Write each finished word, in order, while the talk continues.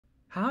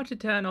How to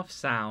turn off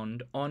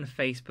sound on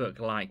Facebook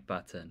like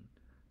button.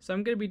 So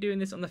I'm going to be doing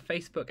this on the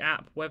Facebook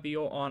app. Whether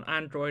you're on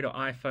Android or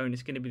iPhone,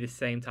 it's going to be the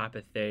same type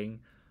of thing.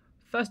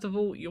 First of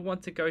all, you'll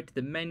want to go to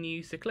the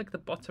menu, so click the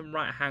bottom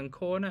right hand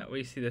corner where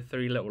you see the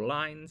three little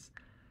lines.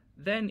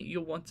 Then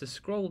you'll want to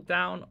scroll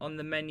down on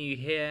the menu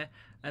here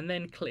and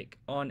then click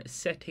on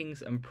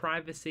settings and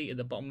privacy at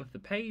the bottom of the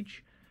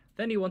page.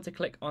 Then you want to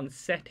click on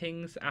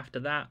settings after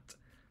that.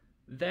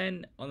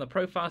 Then on the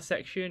profile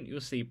section,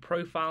 you'll see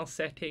profile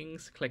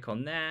settings, click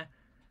on there.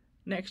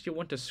 Next, you'll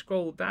want to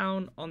scroll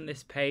down on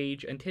this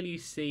page until you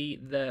see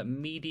the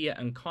media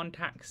and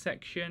contacts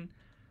section.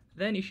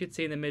 Then you should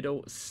see in the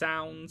middle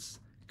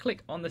sounds.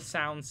 Click on the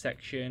sound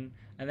section,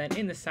 and then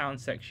in the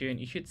sound section,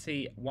 you should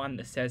see one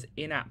that says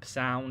in-app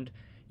sound.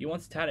 You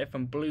want to turn it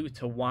from blue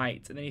to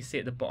white, and then you see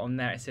at the bottom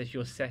there it says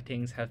your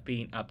settings have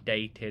been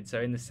updated. So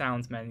in the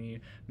sounds menu,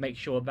 make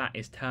sure that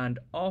is turned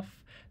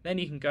off. Then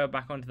you can go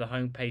back onto the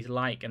home page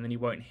like, and then you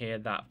won't hear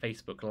that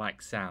Facebook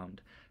like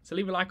sound. So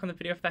leave a like on the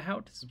video if that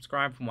helped,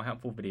 subscribe for more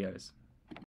helpful videos.